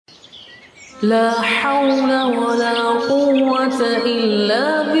لا حول ولا قوة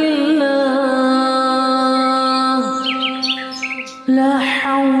إلا بالله لا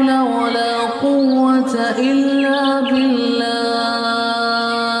حول ولا قوة إلا بالله.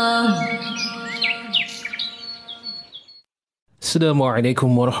 Assalamu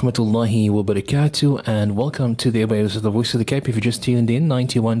alaikum wa rahmatullahi wa barakatuh, and welcome to the Abayas of the Voice of the Cape. If you just tuned in,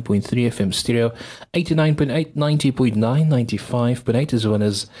 91.3 FM stereo, 89.8, 90.9, 95.8, as well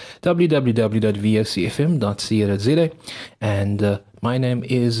as www.vocfm.co.za. And my name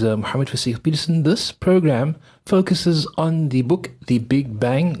is Muhammad Fasih Peterson. This program focuses on the book The Big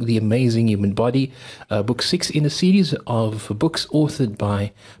Bang, The Amazing Human Body, book 6 in a series of books authored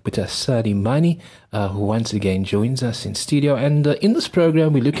by Salie Manie, who once again joins us in studio. And in this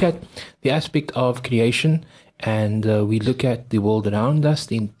program, we look at the aspect of creation, and we look at the world around us,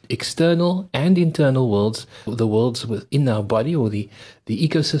 the external and internal worlds, the worlds within our body, or the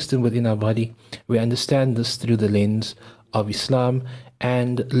ecosystem within our body. We understand this through the lens of Islam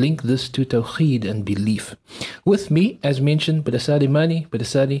and link this to Tawheed and belief. With me, as mentioned, Salie Manie.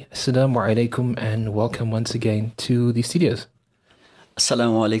 Salie, Assalamu alaikum, and welcome once again to the studios.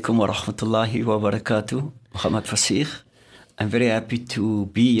 Assalamu alaikum wa rahmatullahi wa barakatuh. Muhammad Fasih. I'm very happy to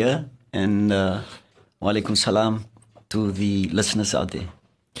be here, and wa alaikum salam to the listeners out there.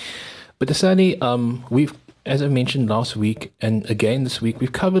 Salie, we've, as I mentioned last week and again this week,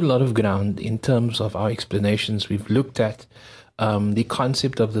 we've covered a lot of ground in terms of our explanations. We've looked at the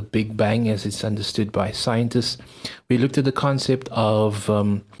concept of the Big Bang as it's understood by scientists. We looked at the concept of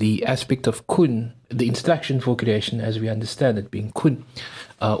the aspect of kun, the instruction for creation as we understand it being kun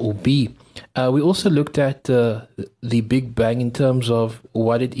or be. We also looked at the Big Bang in terms of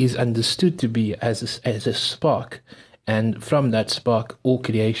what it is understood to be as a spark, and from that spark all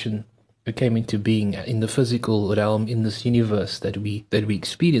creation came into being in the physical realm, in this universe that we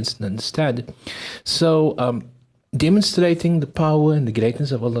experience and understand. So demonstrating the power and the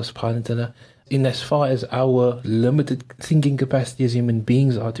greatness of Allah subhanahu wa ta'ala in as far as our limited thinking capacity as human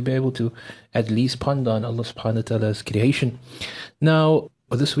beings are to be able to at least ponder on Allah subhanahu wa ta'ala's creation. Now,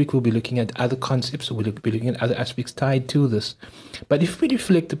 this week we'll be looking at other concepts, or we'll be looking at other aspects tied to this. But if we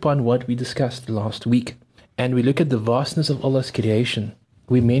reflect upon what we discussed last week, and we look at the vastness of Allah's creation,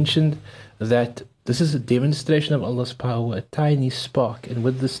 we mentioned that this is a demonstration of Allah's power, a tiny spark. And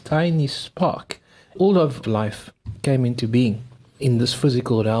with this tiny spark, all of life came into being in this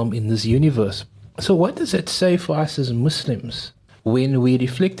physical realm, in this universe. So what does that say for us as Muslims when we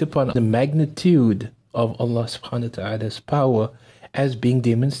reflect upon the magnitude of Allah subhanahu wa ta'ala's power as being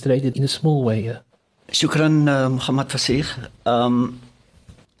demonstrated in a small way here? Shukran, Muhammad Fasih.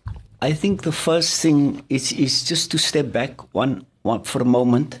 I think the first thing is just to step back one for a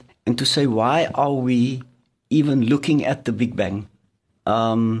moment and to say, why are we even looking at the Big Bang?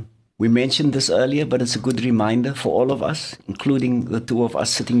 We mentioned this earlier, but it's a good reminder for all of us, including the two of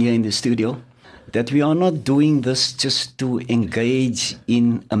us sitting here in the studio, that we are not doing this just to engage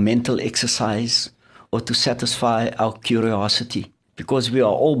in a mental exercise or to satisfy our curiosity, because we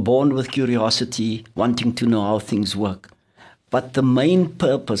are all born with curiosity, wanting to know how things work. But the main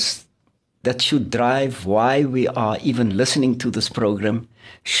purpose that should drive why we are even listening to this program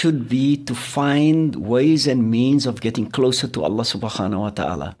should be to find ways and means of getting closer to Allah subhanahu wa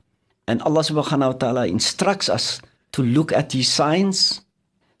ta'ala. And Allah subhanahu wa ta'ala instructs us to look at His signs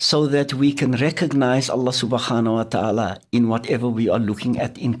so that we can recognize Allah subhanahu wa ta'ala in whatever we are looking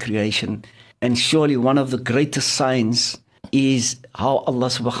at in creation. And surely one of the greatest signs is how Allah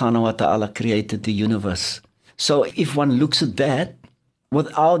subhanahu wa ta'ala created the universe. So if one looks at that,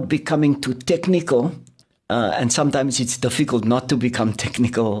 without becoming too technical, and sometimes it's difficult not to become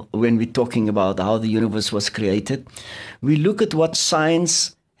technical when we're talking about how the universe was created, we look at what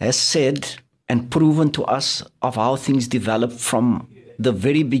science has said and proven to us of how things developed from the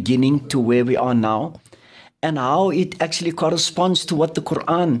very beginning to where we are now, and how it actually corresponds to what the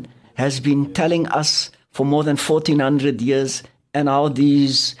Qur'an has been telling us for more than 1400 years, and how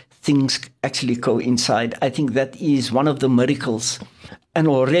these things actually coincide. I think that is one of the miracles. And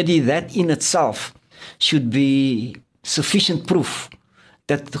already that in itself should be sufficient proof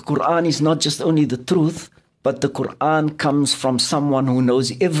that the Qur'an is not just only the truth, but the Qur'an comes from someone who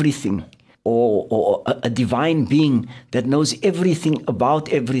knows everything, or a divine being that knows everything about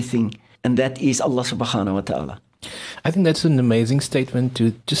everything, and that is Allah subhanahu wa ta'ala. I think that's an amazing statement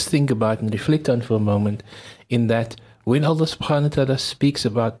to just think about and reflect on for a moment, in that when Allah subhanahu wa ta'ala speaks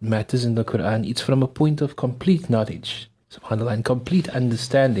about matters in the Qur'an, it's from a point of complete knowledge, subhanAllah, and complete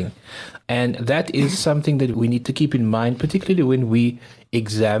understanding. And that is something that we need to keep in mind, particularly when we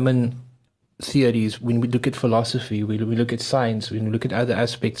examine theories, when we look at philosophy, when we look at science, when we look at other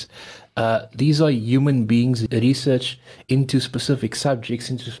aspects, these are human beings' research into specific subjects,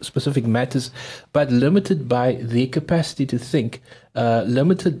 into specific matters, but limited by their capacity to think,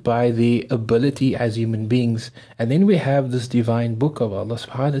 limited by their ability as human beings. And then we have this divine book of Allah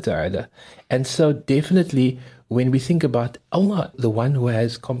subhanahu wa ta'ala. And so definitely when we think about Allah, the one who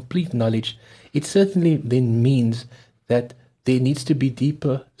has complete knowledge, it certainly then means that there needs to be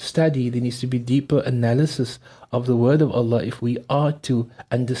deeper study, there needs to be deeper analysis of the word of Allah if we are to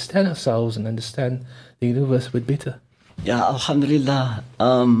understand ourselves and understand the universe a bit better. Yeah, Alhamdulillah.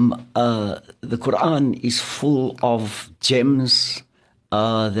 The Quran is full of gems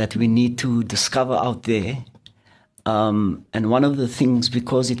that we need to discover out there. And one of the things,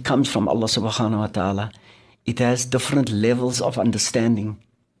 because it comes from Allah subhanahu wa ta'ala, it has different levels of understanding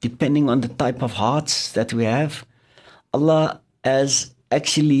depending on the type of hearts that we have. Allah has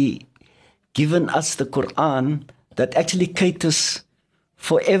actually given us the Quran that actually caters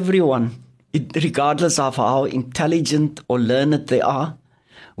for everyone, regardless of how intelligent or learned they are,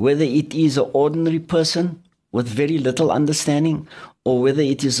 whether it is an ordinary person with very little understanding or whether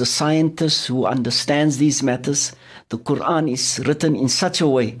it is a scientist who understands these matters. The Quran is written in such a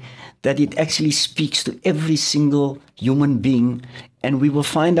way that it actually speaks to every single human being, and we will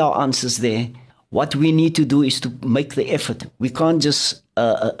find our answers there. What we need to do is to make the effort. We can't just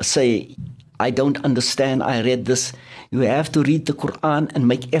say, I don't understand, I read this. You have to read the Quran and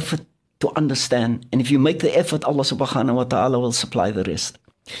make effort to understand. And if you make the effort, Allah subhanahu wa ta'ala will supply the rest.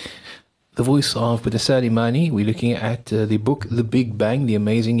 The voice of Salie Manie. We're looking at the book, The Big Bang, The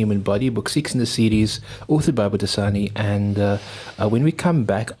Amazing Human Body, book 6 in the series, authored by Salie. And when we come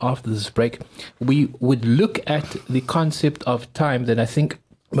back after this break, we would look at the concept of time that I think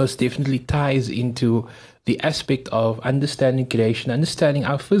most definitely ties into the aspect of understanding creation, understanding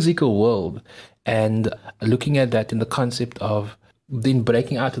our physical world, and looking at that in the concept of then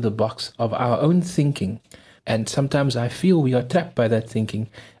breaking out of the box of our own thinking. And sometimes I feel we are trapped by that thinking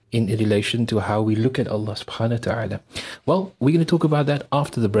in relation to how we look at Allah subhanahu wa ta'ala. Well, we're going to talk about that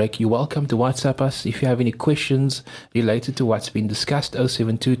after the break. You're welcome to WhatsApp us if you have any questions related to what's been discussed.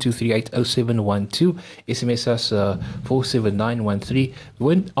 072-238-0712. SMS us 47913. We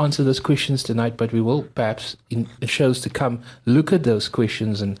won't answer those questions tonight, but we will perhaps in shows to come look at those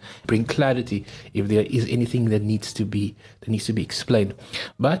questions and bring clarity if there is anything that needs to be explained.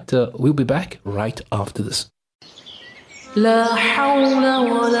 But we'll be back right after this. لا حول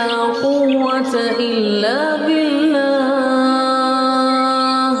ولا قوة إلا بالله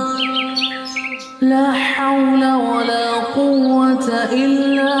لا حول ولا قوة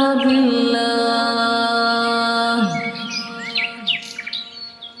إلا بالله.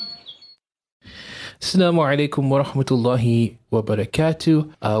 Assalamu alaikum wa rahmatullahi wa barakatuh.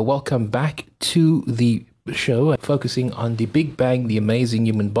 Welcome back to the show focusing on the Big Bang, the Amazing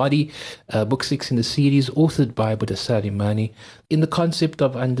Human Body, book 6 in the series, authored by Salie Manie, in the concept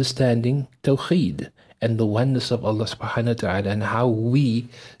of understanding Tawheed and the oneness of Allah subhanahu wa ta'ala, and how we,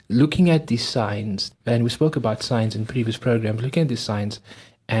 looking at these signs, and we spoke about signs in previous programs, looking at these signs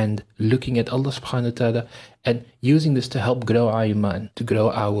and looking at Allah subhanahu wa ta'ala and using this to help grow our iman, to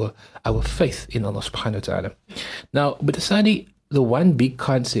grow our faith in Allah subhanahu wa ta'ala. Now, Salie, the one big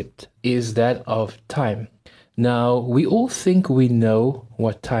concept is that of time. Now, we all think we know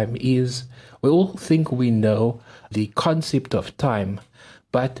what time is. We all think we know the concept of time.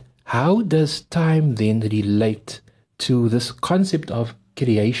 But how does time then relate to this concept of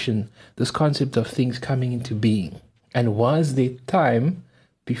creation, this concept of things coming into being? And was there time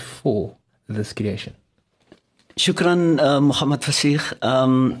before this creation? Shukran, Muhammad Fasih.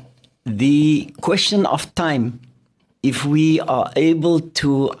 The question of time, if we are able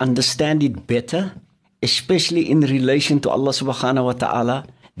to understand it better, especially in relation to Allah subhanahu wa ta'ala,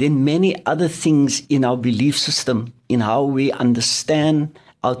 then many other things in our belief system, in how we understand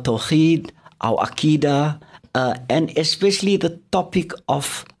our tawheed, our aqidah, and especially the topic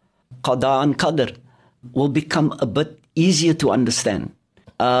of qada and qadr will become a bit easier to understand.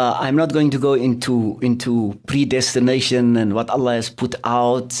 I'm not going to go into predestination and what Allah has put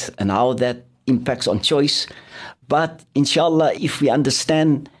out and how that impacts on choice. But inshallah, if we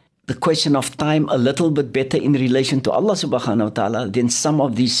understand the question of time a little bit better in relation to Allah subhanahu wa ta'ala, then some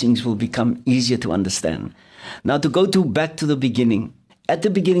of these things will become easier to understand. Now, to go back to the beginning. At the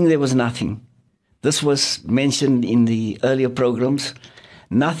beginning, there was nothing. This was mentioned in the earlier programs.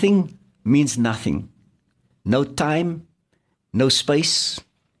 Nothing means nothing. No time, no space,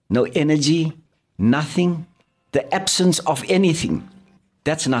 no energy, nothing. The absence of anything.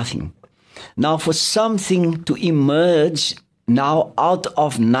 That's nothing. Now, for something to emerge now out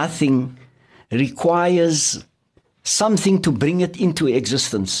of nothing, requires something to bring it into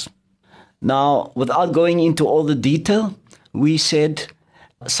existence. Now, without going into all the detail, we said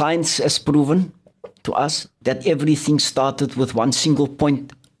science has proven to us that everything started with one single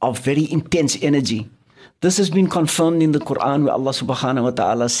point of very intense energy. This has been confirmed in the Quran, where Allah subhanahu wa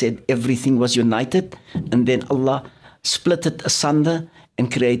ta'ala said everything was united, and then Allah split it asunder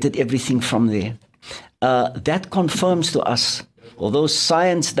and created everything from there. That confirms to us, although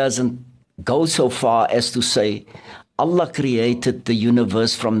science doesn't go so far as to say Allah created the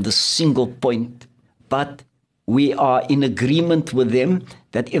universe from the single point, but we are in agreement with them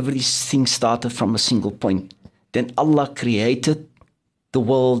that everything started from a single point. Then Allah created the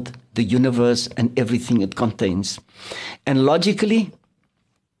world, the universe, and everything it contains. And logically,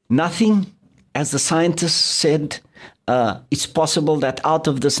 nothing, as the scientists said, it's possible that out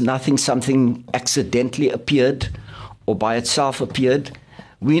of this nothing, something accidentally appeared or by itself appeared.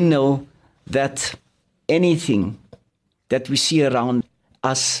 We know that anything that we see around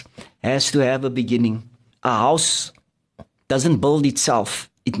us has to have a beginning. A house doesn't build itself.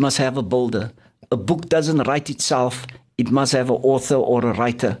 It must have a builder. A book doesn't write itself. It must have an author or a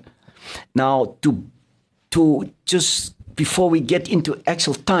writer. Now, to just before we get into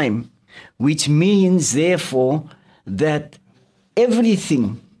actual time, which means therefore that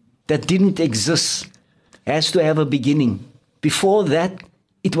everything that didn't exist has to have a beginning. Before that,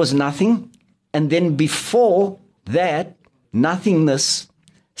 it was nothing. And then before that, nothingness,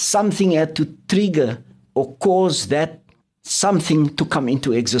 something had to trigger or cause that something to come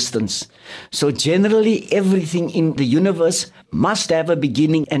into existence. So generally, everything in the universe must have a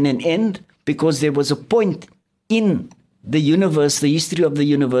beginning and an end, because there was a point in the universe, the history of the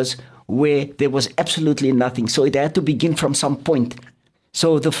universe, where there was absolutely nothing. So it had to begin from some point.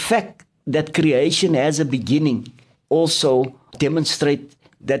 So the fact that creation has a beginning also demonstrates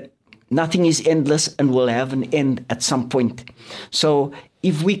that nothing is endless and will have an end at some point. So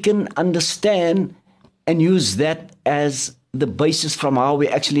if we can understand and use that as the basis from how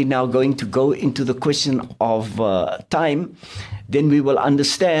we're actually now going to go into the question of time, then we will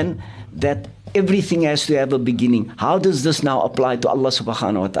understand that everything has to have a beginning. How does this now apply to Allah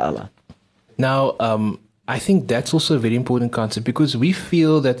subhanahu wa ta'ala? Now, I think that's also a very important concept, because we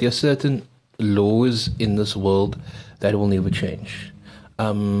feel that there are certain laws in this world that will never change.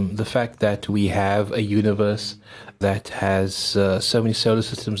 The fact that we have a universe that has so many solar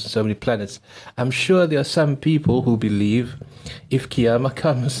systems and so many planets. I'm sure there are some people who believe if Qiyamah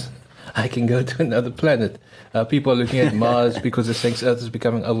comes, I can go to another planet. People are looking at Mars because they're saying Earth is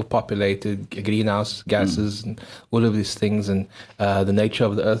becoming overpopulated, greenhouse gases, and all of these things, and the nature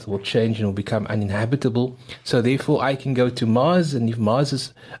of the Earth will change and will become uninhabitable. So therefore, I can go to Mars, and if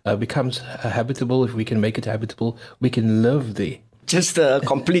Mars becomes habitable, if we can make it habitable, we can live there. Just a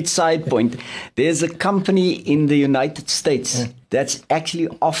complete side point. There's a company in the United States that's actually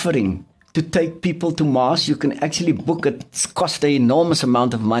offering to take people to Mars. You can actually book it. It's cost an enormous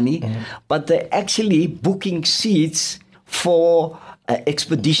amount of money, but they're actually booking seats for an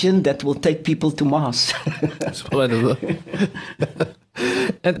expedition that will take people to Mars. That's wonderful.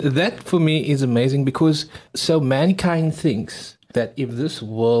 And that for me is amazing, because so mankind thinks that if this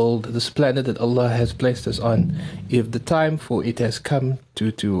world, this planet that Allah has placed us on, if the time for it has come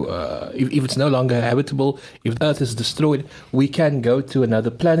if it's no longer habitable, if Earth is destroyed, we can go to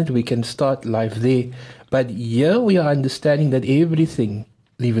another planet, we can start life there. But here we are understanding that everything,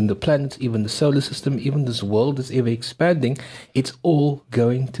 even the planets, even the solar system, even this world is ever expanding, it's all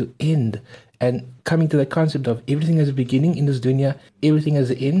going to end. And coming to the concept of everything has a beginning in this dunya, everything has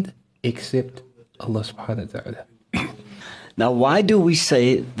an end, except Allah subhanahu wa ta'ala. Now, why do we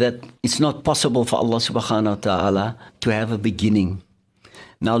say that it's not possible for Allah subhanahu wa ta'ala to have a beginning?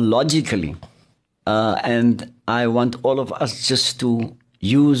 Now, logically, and I want all of us just to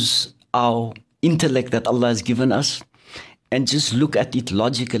use our intellect that Allah has given us and just look at it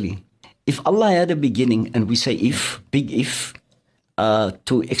logically. If Allah had a beginning, and we say if, big if,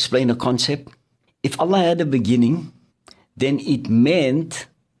 to explain a concept, if Allah had a beginning, then it meant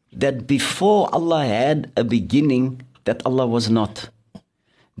that before Allah had a beginning, that Allah was not.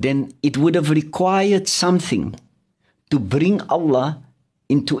 Then it would have required something to bring Allah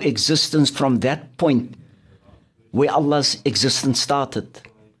into existence from that point where Allah's existence started.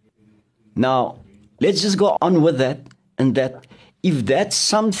 Now, let's just go on with that, and that if that's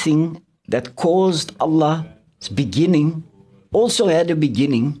something that caused Allah's beginning also had a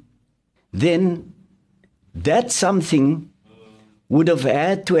beginning, then that something would have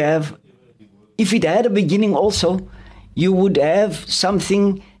had to have, if it had a beginning also, you would have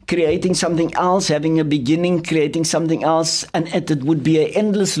something creating something else, having a beginning, creating something else, and it would be an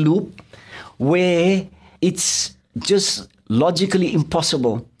endless loop where it's just logically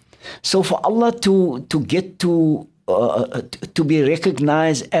impossible. So for Allah to get to be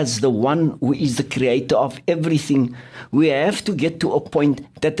recognized as the one who is the creator of everything, we have to get to a point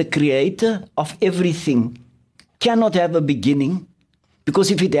that the creator of everything cannot have a beginning,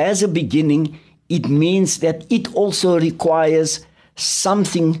 because if it has a beginning, it means that it also requires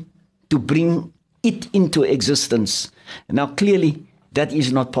something to bring it into existence. Now, clearly, that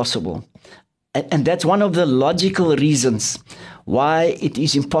is not possible. And that's one of the logical reasons why it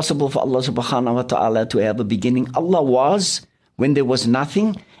is impossible for Allah subhanahu wa ta'ala to have a beginning. Allah was when there was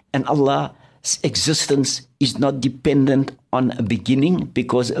nothing, and Allah's existence is not dependent on a beginning,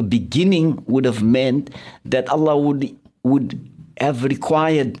 because a beginning would have meant that Allah would have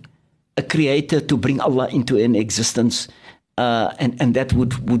required a creator to bring Allah into an existence, and that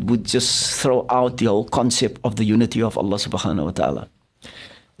would just throw out the whole concept of the unity of Allah subhanahu wa ta'ala.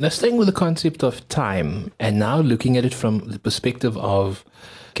 Now, staying with the concept of time, and now looking at it from the perspective of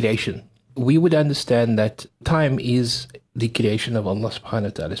creation, we would understand that time is the creation of Allah subhanahu wa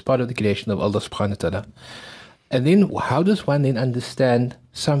ta'ala. It's part of the creation of Allah subhanahu wa ta'ala. And then how does one then understand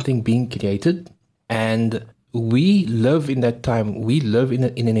something being created? And we live in that time. We live in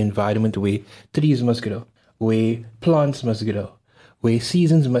an environment where trees must grow, where plants must grow, where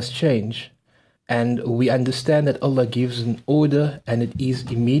seasons must change. And we understand that Allah gives an order, and it is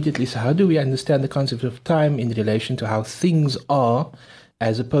immediately. So how do we understand the concept of time in relation to how things are,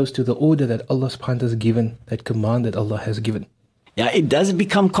 as opposed to the order that Allah subhanahu wa ta'ala has given, that command that Allah has given? Yeah, it does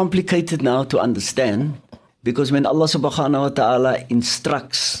become complicated now to understand, because when Allah subhanahu wa ta'ala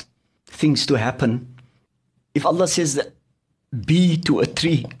instructs things to happen, if Allah says that be to a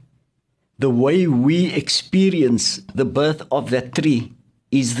tree, the way we experience the birth of that tree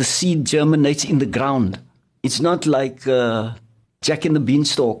is the seed germinates in the ground. It's not like Jack and the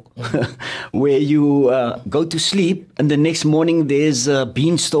Beanstalk, where you go to sleep and the next morning there's a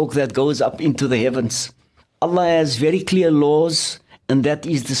beanstalk that goes up into the heavens. Allah has very clear laws, and that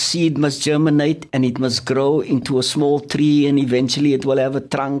is the seed must germinate and it must grow into a small tree, and eventually it will have a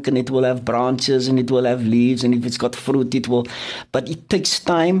trunk and it will have branches and it will have leaves, and if it's got fruit it will. But it takes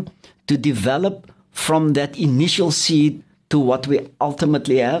time to develop from that initial seed to what we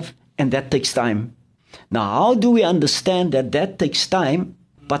ultimately have, and that takes time. Now, how do we understand that that takes time?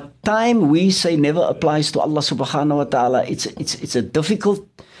 But time, we say, never applies to Allah subhanahu wa ta'ala. It's a difficult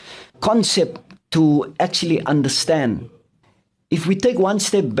concept to actually understand. If we take one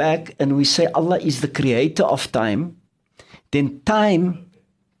step back and we say Allah is the creator of time, then time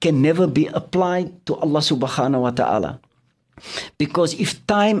can never be applied to Allah subhanahu wa ta'ala. Because if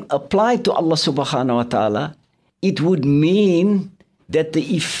time applied to Allah subhanahu wa ta'ala, it would mean that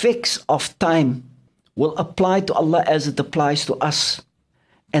the effects of time will apply to Allah as it applies to us.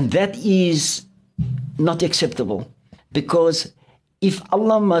 And that is not acceptable. Because if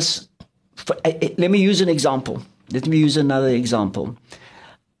Allah must... Let me use an example. Let me use another example.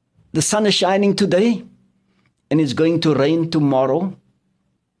 The sun is shining today and it's going to rain tomorrow.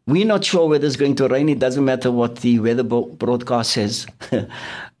 We're not sure whether it's going to rain. It doesn't matter what the weather broadcast says.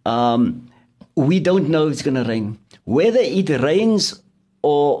 We don't know if it's going to rain. Whether it rains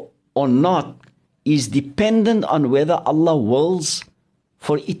or not is dependent on whether Allah wills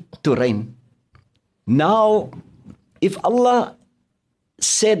for it to rain. Now, if Allah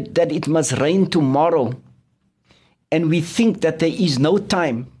said that it must rain tomorrow, and we think that there is no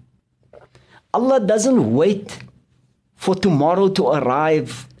time, Allah doesn't wait for tomorrow to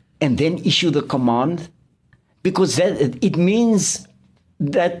arrive and then issue the command, because it means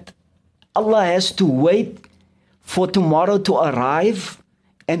that Allah has to wait for tomorrow to arrive,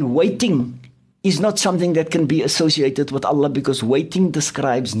 and waiting is not something that can be associated with Allah, because waiting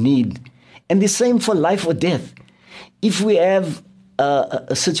describes need. And the same for life or death. If we have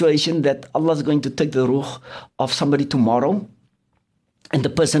a situation that Allah is going to take the ruh of somebody tomorrow, and the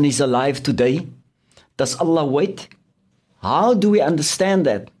person is alive today, does Allah wait? How do we understand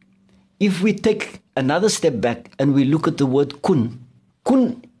that? If we take another step back and we look at the word kun,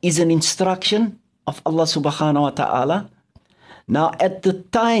 kun is an instruction of Allah subhanahu wa ta'ala. Now, at the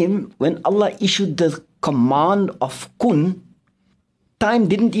time when Allah issued the command of kun, time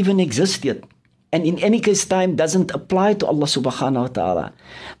didn't even exist yet. And in any case, time doesn't apply to Allah subhanahu wa ta'ala.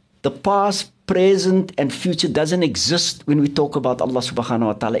 The past, present, and future doesn't exist when we talk about Allah subhanahu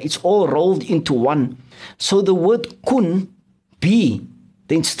wa ta'ala. It's all rolled into one. So the word kun, be,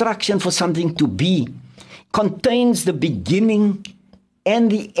 the instruction for something to be, contains the beginning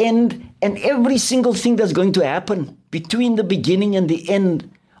and the end, and every single thing that's going to happen between the beginning and the end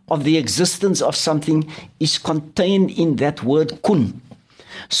of the existence of something is contained in that word kun.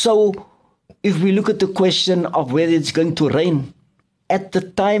 So if we look at the question of whether it's going to rain, at the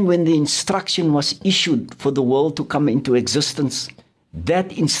time when the instruction was issued for the world to come into existence,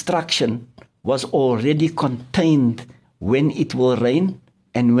 that instruction was already contained when it will rain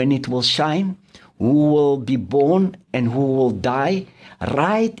and when it will shine, who will be born and who will die,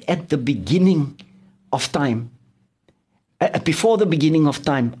 right at the beginning of time. Before the beginning of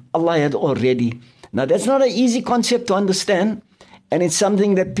time, Allah had already. Now that's not an easy concept to understand, and it's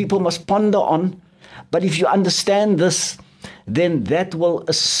something that people must ponder on. But if you understand this, then that will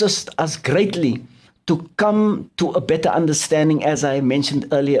assist us greatly to come to a better understanding, as I mentioned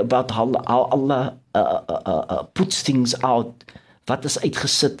earlier, about how Allah puts things out. Wat is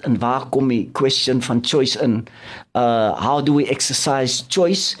uitgesit en waar kom die question van choice in? How do we exercise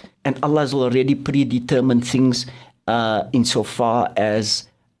choice? And Allah has already predetermined things insofar as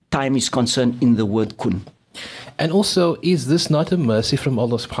time is concerned in the word kun. And also, is this not a mercy from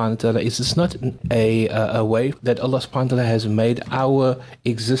Allah subhanahu wa ta'ala? Is this not a way that Allah subhanahu wa ta'ala has made our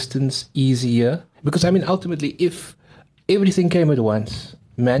existence easier? Because, I mean, ultimately, if everything came at once,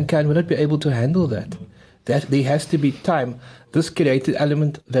 mankind would not be able to handle that. That there has to be time. This created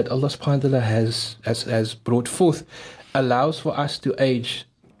element that Allah subhanahu wa ta'ala has brought forth allows for us to age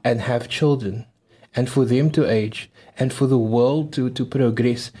and have children, and for them to age, and for the world to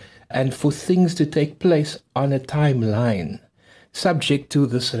progress, and for things to take place on a timeline, subject to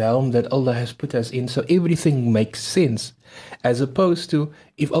this realm that Allah has put us in. So everything makes sense. As opposed to,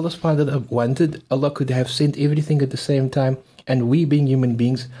 if Allah subhanahu wa ta'ala wanted, Allah could have sent everything at the same time, and we being human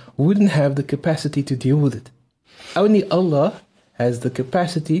beings wouldn't have the capacity to deal with it. Only Allah has the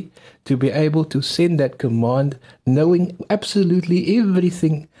capacity to be able to send that command, knowing absolutely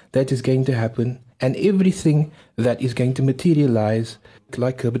everything that is going to happen and everything that is going to materialize.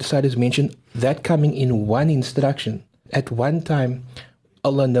 Like Brother Saad has mentioned, that coming in one instruction at one time,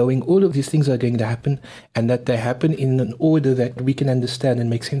 Allah knowing all of these things are going to happen, and that they happen in an order that we can understand and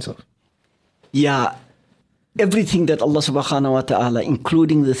make sense of. Yeah, everything that Allah subhanahu wa ta'ala,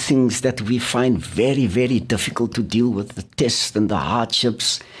 including the things that we find very, very difficult to deal with, the tests and the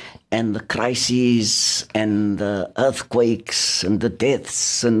hardships and the crises and the earthquakes and the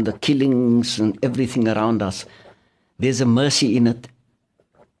deaths and the killings and everything around us, there's a mercy in it,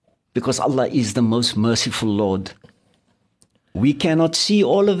 because Allah is the most merciful Lord. We cannot see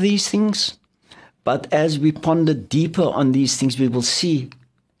all of these things, but as we ponder deeper on these things, we will see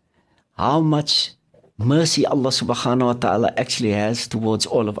how much mercy Allah subhanahu wa ta'ala actually has towards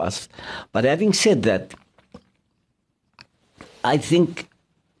all of us. But having said that, I think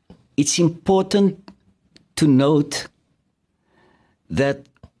it's important to note that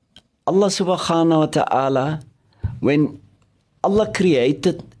Allah subhanahu wa ta'ala, when Allah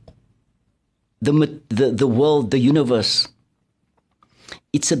created the world, the universe,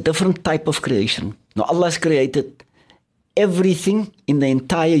 it's a different type of creation. Now Allah has created everything in the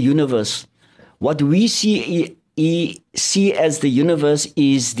entire universe. What we see as the universe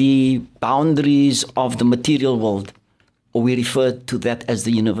is the boundaries of the material world, or we refer to that as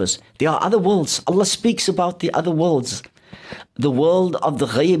the universe. There are other worlds. Allah speaks about the other worlds. The world of the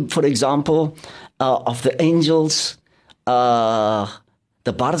ghaib, for example, of the angels, the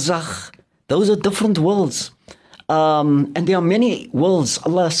barzakh. Those are different worlds. And there are many worlds.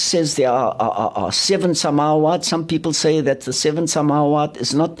 Allah says there are 7 samawat. Some people say that the 7 samawat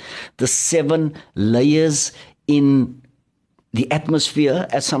is not the 7 layers in the atmosphere,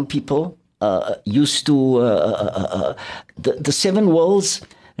 as some people used to. The 7 worlds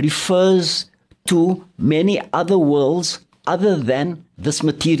refers to many other worlds other than this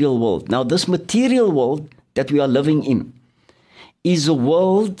material world. Now, this material world that we are living in is a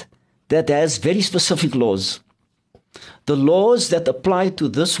world that has very specific laws. The laws that apply to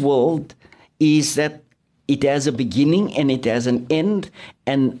this world is that it has a beginning and it has an end,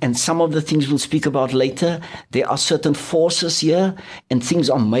 and some of the things we'll speak about later. There are certain forces here, and things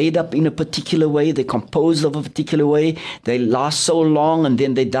are made up in a particular way. They're composed of a particular way. They last so long and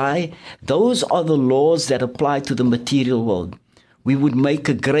then they die. Those are the laws that apply to the material world. We would make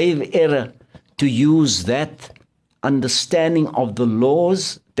a grave error to use that understanding of the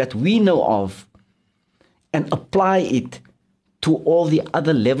laws that we know of and apply it to all the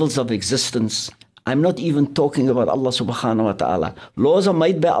other levels of existence. I'm not even talking about Allah subhanahu wa ta'ala. Laws are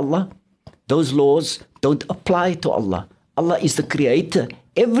made by Allah. Those laws don't apply to Allah. Allah is the creator.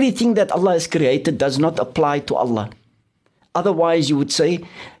 Everything that Allah has created does not apply to Allah. Otherwise, you would say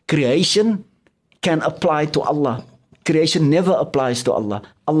creation can apply to Allah. Creation never applies to Allah.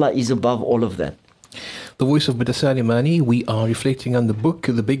 Allah is above all of that. The voice of Brother Salie Manie. We are reflecting on the book,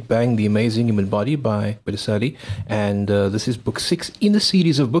 The Big Bang, The Amazing Human Body by Brother Salie. And this is book 6 in a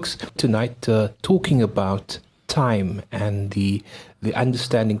series of books. Tonight, talking about time and the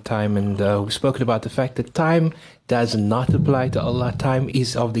understanding time. And we've spoken about the fact that time does not apply to Allah. Time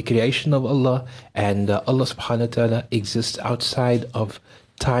is of the creation of Allah. And Allah subhanahu wa ta'ala exists outside of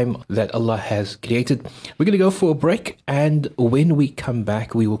time that Allah has created. We're going to go for a break, and when we come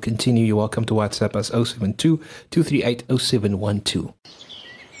back, we will continue. You're welcome to WhatsApp us 072 238 0712.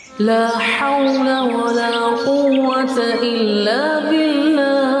 لا حول ولا قوة إلا بالله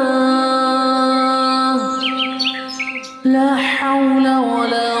لا حول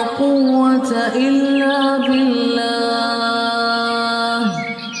ولا قوة إلا بالله.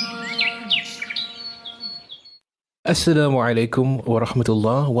 Assalamu alaikum wa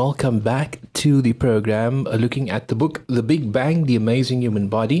rahmatullah. Welcome back to the program looking at the book The Big Bang, The Amazing Human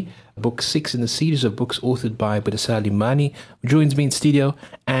Body, book 6 in a series of books authored by Brother Salie Manie, who joins me in studio.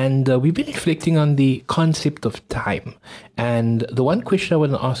 And we've been reflecting on the concept of time. And the one question I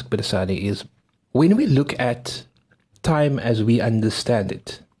want to ask Brother Salie is, when we look at time as we understand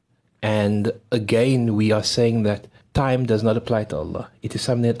it, and again we are saying that time does not apply to Allah, it is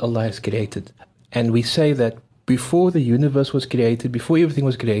something that Allah has created, and we say that before the universe was created, before everything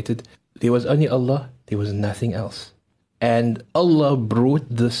was created, there was only Allah, there was nothing else. And Allah brought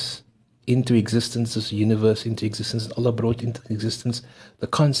this into existence, this universe into existence. Allah brought into existence the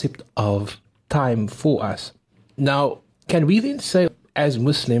concept of time for us. Now, can we then say, as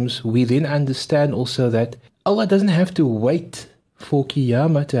Muslims, we then understand also that Allah doesn't have to wait for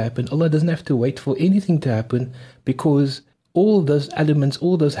Qiyamah to happen. Allah doesn't have to wait for anything to happen, because all those elements,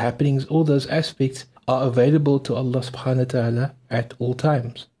 all those happenings, all those aspects are available to Allah subhanahu wa ta'ala at all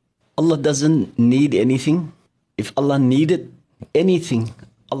times. Allah doesn't need anything. If Allah needed anything,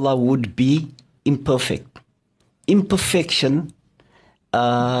 Allah would be imperfect. Imperfection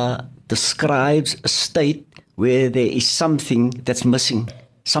describes a state where there is something that's missing,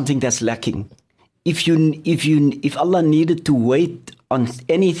 something that's lacking. If Allah needed to wait on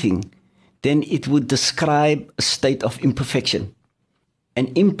anything, then it would describe a state of imperfection.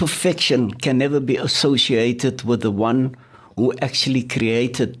 And imperfection can never be associated with the one who actually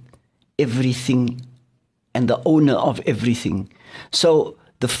created everything and the owner of everything. So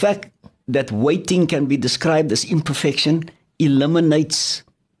the fact that waiting can be described as imperfection eliminates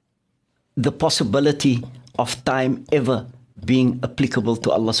the possibility of time ever being applicable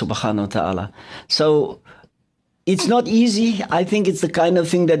to Allah subhanahu wa ta'ala. So it's not easy. I think it's the kind of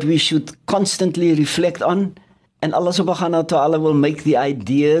thing that we should constantly reflect on. And Allah subhanahu wa ta'ala will make the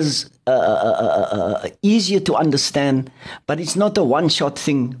ideas easier to understand. But it's not a one-shot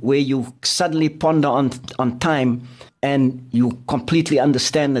thing where you suddenly ponder on time and you completely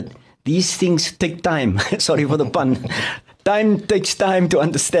understand it. These things take time. Sorry for the pun. Time takes time to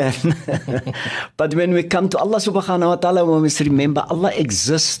understand. But when we come to Allah subhanahu wa ta'ala, we must remember Allah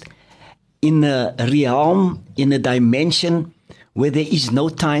exists in a realm, in a dimension where there is no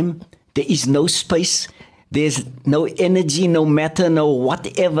time, there is no space, there's no energy, no matter, no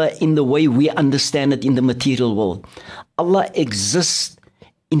whatever in the way we understand it in the material world. Allah exists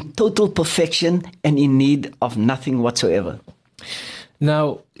in total perfection and in need of nothing whatsoever.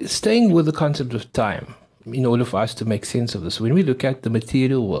 Now, staying with the concept of time, in order for us to make sense of this, when we look at the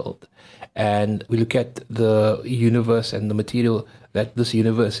material world and we look at the universe and the material that this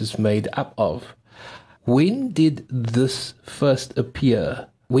universe is made up of, when did this first appear?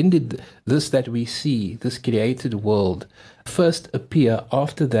 When did this that we see, this created world, first appear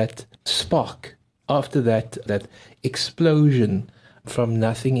after that spark, after that explosion from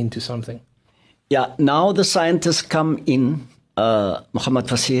nothing into something? Yeah, now the scientists come in, Muhammad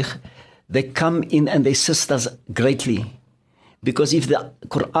Fasih, they come in and they assist us greatly. Because if the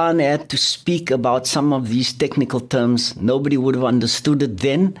Quran had to speak about some of these technical terms, nobody would have understood it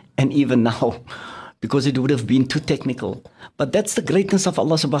then and even now, because it would have been too technical. But that's the greatness of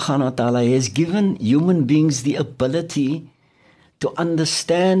Allah subhanahu wa ta'ala. He has given human beings the ability to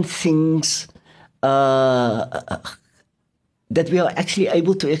understand things, that we are actually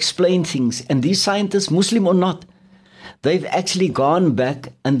able to explain things. And these scientists, Muslim or not, they've actually gone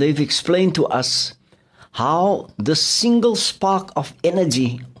back and they've explained to us how the single spark of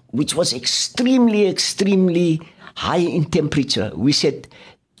energy, which was extremely, extremely high in temperature, we said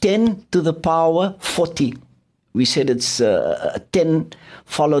 10 to the power 40. We said it's 10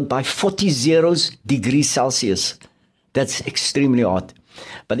 followed by 40 zeros degrees Celsius. That's extremely hot.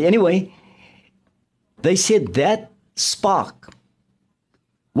 But anyway, they said that spark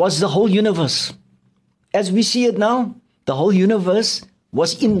was the whole universe. As we see it now, the whole universe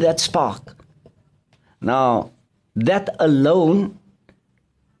was in that spark. Now, that alone,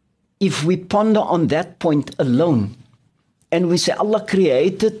 if we ponder on that point alone, and we say Allah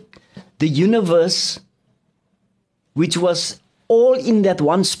created the universe, which was all in that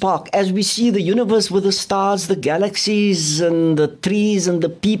one spark. As we see the universe with the stars, the galaxies, and the trees, and the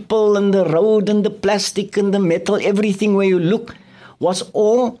people, and the road, and the plastic, and the metal, everything where you look was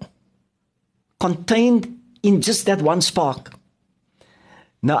all contained in just that one spark.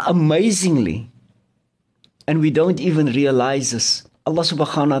 Now, amazingly, and we don't even realize this, Allah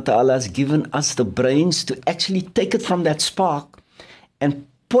subhanahu wa ta'ala has given us the brains to actually take it from that spark and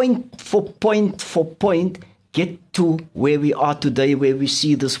point for point, get to where we are today, where we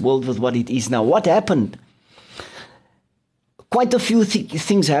see this world with what it is now. What happened? Quite a few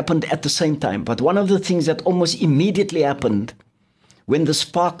things happened at the same time, but one of the things that almost immediately happened when the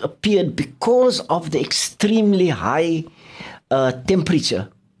spark appeared, because of the extremely high temperature,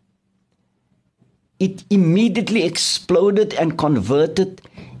 it immediately exploded and converted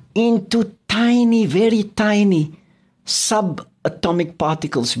into tiny, very tiny subatomic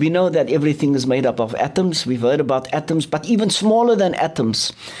particles. We know that everything is made up of atoms. We've heard about atoms, but even smaller than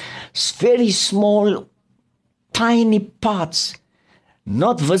atoms. Very small, tiny parts,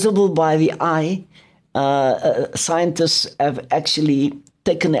 not visible by the eye. Scientists have actually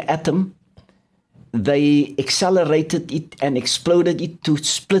taken an atom, they accelerated it and exploded it to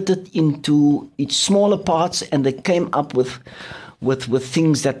split it into its smaller parts, and they came up with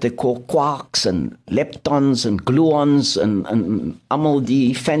things that they call quarks and leptons and gluons and allemaal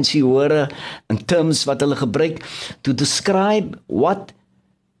die fancy woorde and terms wat hulle gebruik to describe what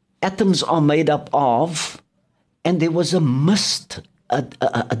atoms are made up of. And there was a mist,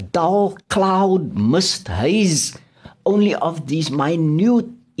 a dull cloud mist haze only of these minute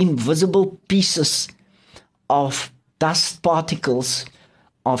invisible pieces of dust particles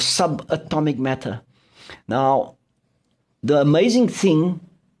of subatomic matter. Now, the amazing thing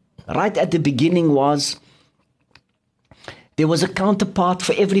right at the beginning was there was a counterpart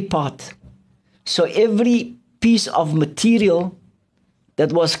for every part. So every piece of material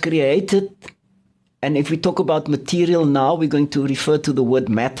that was created, and if we talk about material now, we're going to refer to the word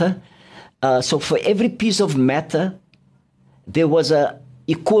matter. So for every piece of matter, there was a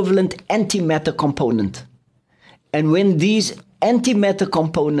equivalent antimatter component. And when these antimatter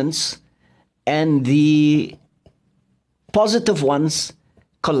components and the positive ones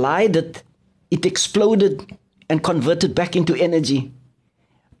collided, it exploded and converted back into energy.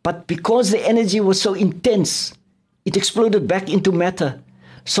 But because the energy was so intense, it exploded back into matter.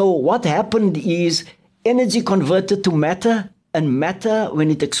 So what happened is energy converted to matter, and matter, when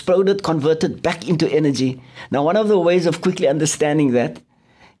it exploded, converted back into energy. Now, one of the ways of quickly understanding that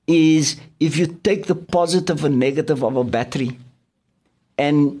is if you take the positive and negative of a battery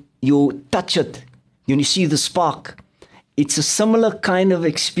and you touch it, you see the spark. It's a similar kind of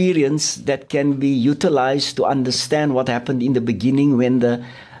experience that can be utilized to understand what happened in the beginning when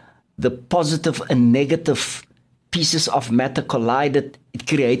the positive and negative pieces of matter collided. It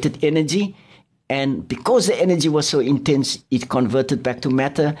created energy. And because the energy was so intense, it converted back to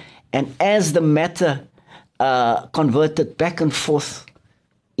matter. And as the matter converted back and forth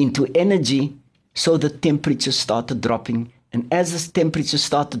into energy, so the temperature started dropping. And as the temperature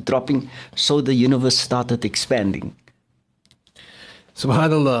started dropping, so the universe started expanding.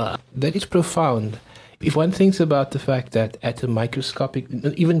 SubhanAllah, that is profound. If one thinks about the fact that at a microscopic,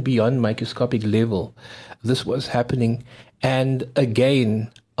 even beyond microscopic level, this was happening. And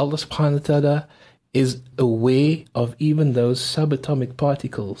again, Allah subhanahu wa ta'ala is aware of even those subatomic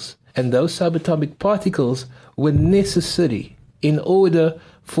particles. And those subatomic particles were necessary in order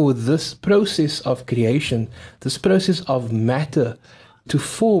for this process of creation, this process of matter to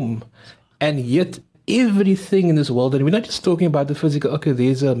form. And yet everything in this world, and we're not just talking about the physical, okay,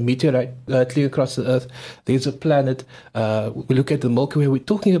 there's a meteorite hurtling across the earth, there's a planet, we look at the Milky Way, we're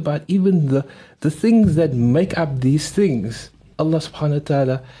talking about even the things that make up these things. Allah subhanahu wa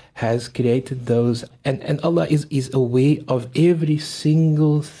ta'ala has created those, and Allah is aware of every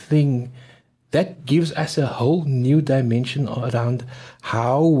single thing. That gives us a whole new dimension around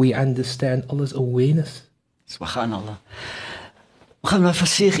how we understand Allah's awareness. Subhanallah.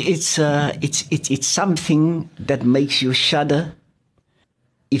 It's something that makes you shudder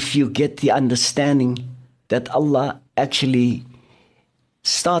if you get the understanding that Allah actually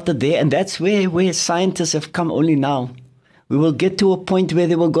started there, and that's where scientists have come only now. We will get to a point where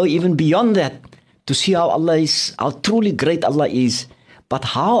they will go even beyond that to see how Allah is, how truly great Allah is. But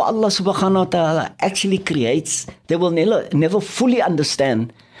how Allah subhanahu wa ta'ala actually creates, they will never fully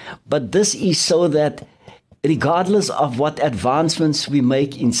understand. But this is so that regardless of what advancements we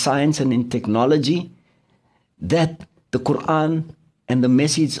make in science and in technology, that the Quran and the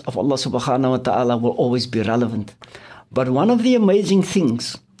message of Allah subhanahu wa ta'ala will always be relevant. But one of the amazing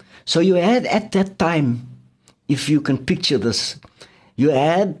things, so you had at that time, if you can picture this, you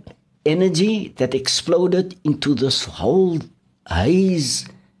had energy that exploded into this whole haze,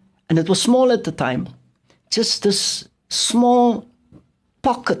 and it was small at the time, just this small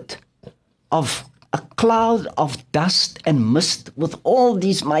pocket of a cloud of dust and mist with all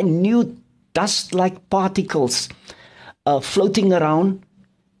these minute dust-like particles floating around,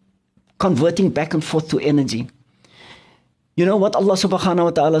 converting back and forth to energy. You know what Allah subhanahu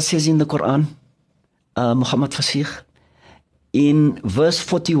wa ta'ala says in the Quran, Muhammad Fasih, in verse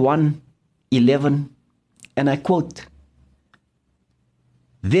 41:11, and I quote,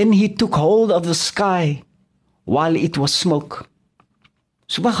 "Then he took hold of the sky while it was smoke."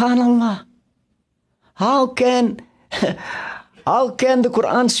 Subhanallah. How can the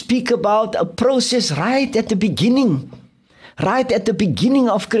Quran speak about a process right at the beginning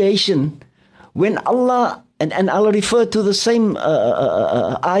of creation, when Allah, and I'll refer to the same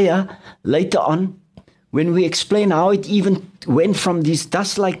ayah later on, when we explain how it even went from these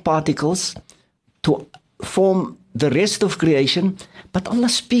dust-like particles to form the rest of creation. But Allah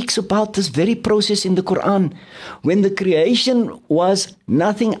speaks about this very process in the Quran, when the creation was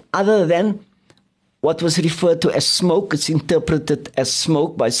nothing other than what was referred to as smoke. It's interpreted as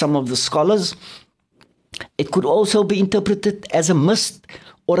smoke by some of the scholars. It could also be interpreted as a mist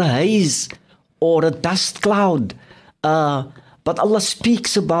or a haze or a dust cloud. But Allah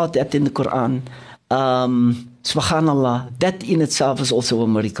speaks about that in the Quran. Subhanallah, that in itself is also a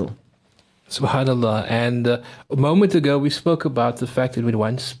miracle. Subhanallah. And a moment ago we spoke about the fact that when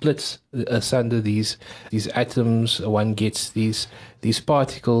one splits asunder these atoms, one gets these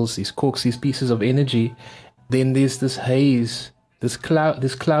particles, these quarks, these pieces of energy, then there's this haze, this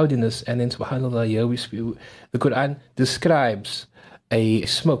cloudiness, and then subhanallah, the Quran describes a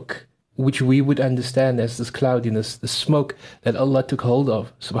smoke which we would understand as this cloudiness, the smoke that Allah took hold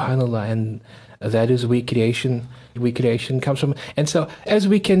of, subhanallah, and that is where creation comes from. And so as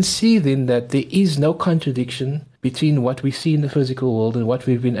we can see then that there is no contradiction between what we see in the physical world and what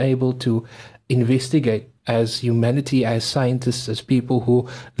we've been able to investigate as humanity, as scientists, as people who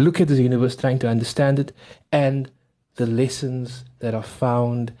look at the universe trying to understand it, and the lessons that are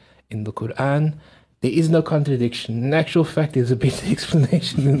found in the Quran. There is no contradiction. In actual fact, there's a better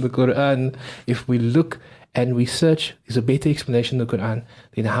explanation in the Quran. If we look and we search, there's a better explanation in the Quran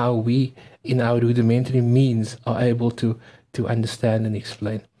than how we, in our rudimentary means, are able to understand and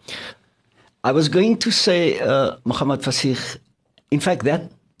explain. I was going to say, Muhammad Fasih, in fact, that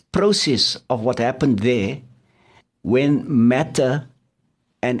process of what happened there, when matter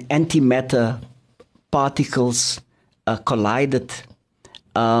and antimatter particles collided,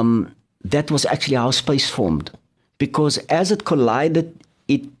 that was actually how space formed. Because as it collided,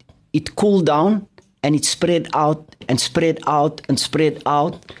 it cooled down and it spread out and spread out and spread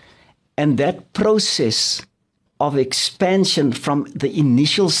out. And that process of expansion from the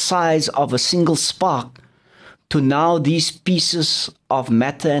initial size of a single spark to now these pieces of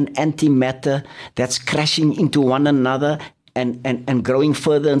matter and antimatter that's crashing into one another and growing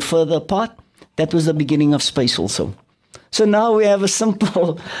further and further apart, that was the beginning of space also. So now we have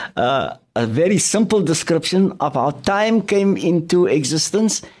a very simple description of how time came into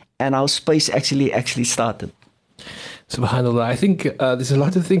existence and how space actually started. Subhanallah. I think there's a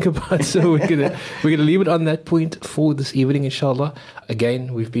lot to think about, so we're gonna leave it on that point for this evening, inshallah.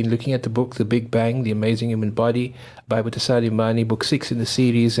 Again, we've been looking at the book, The Big Bang, The Amazing Human Body, by Salie Manie, book 6 in the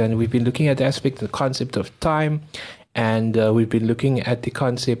series, and we've been looking at the aspect, the concept of time, and we've been looking at the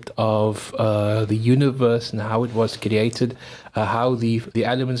concept of the universe and how it was created, how the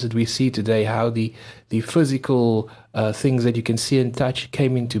elements that we see today, how the physical things that you can see and touch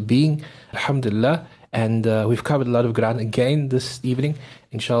came into being, alhamdulillah. And we've covered a lot of ground again this evening.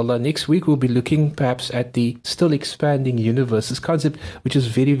 Inshallah, next week we'll be looking perhaps at the still expanding universe, this concept which is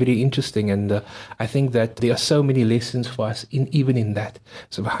very, very interesting. And I think that there are so many lessons for us even in that.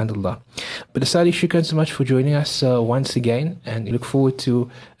 Subhanallah. But Salie, shukran so much for joining us once again. And we look forward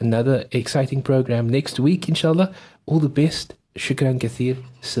to another exciting program next week, inshallah. All the best. Shukran kathir.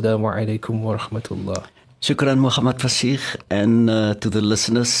 Assalamu alaikum wa rahmatullah. Shukran, Muhammad Fasih, and to the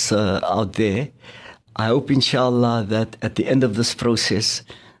listeners out there. I hope, inshallah, that at the end of this process,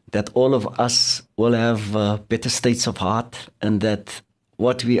 that all of us will have better states of heart, and that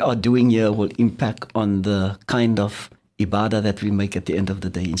what we are doing here will impact on the kind of ibadah that we make at the end of the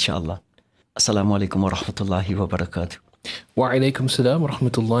day, inshallah. Assalamu alaikum wa rahmatullahi wa barakatuh. Wa alaikum salam wa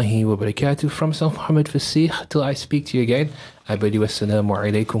rahmatullahi wa barakatuh. From Sayyid Muhammad Fasih, till I speak to you again, I bid you assalamu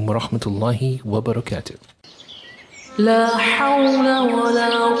alaikum wa rahmatullahi wa barakatuh. لا حول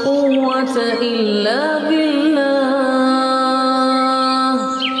ولا قوة إلا بالله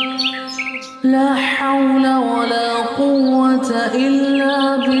لا حول ولا قوة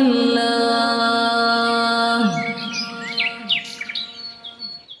إلا بالله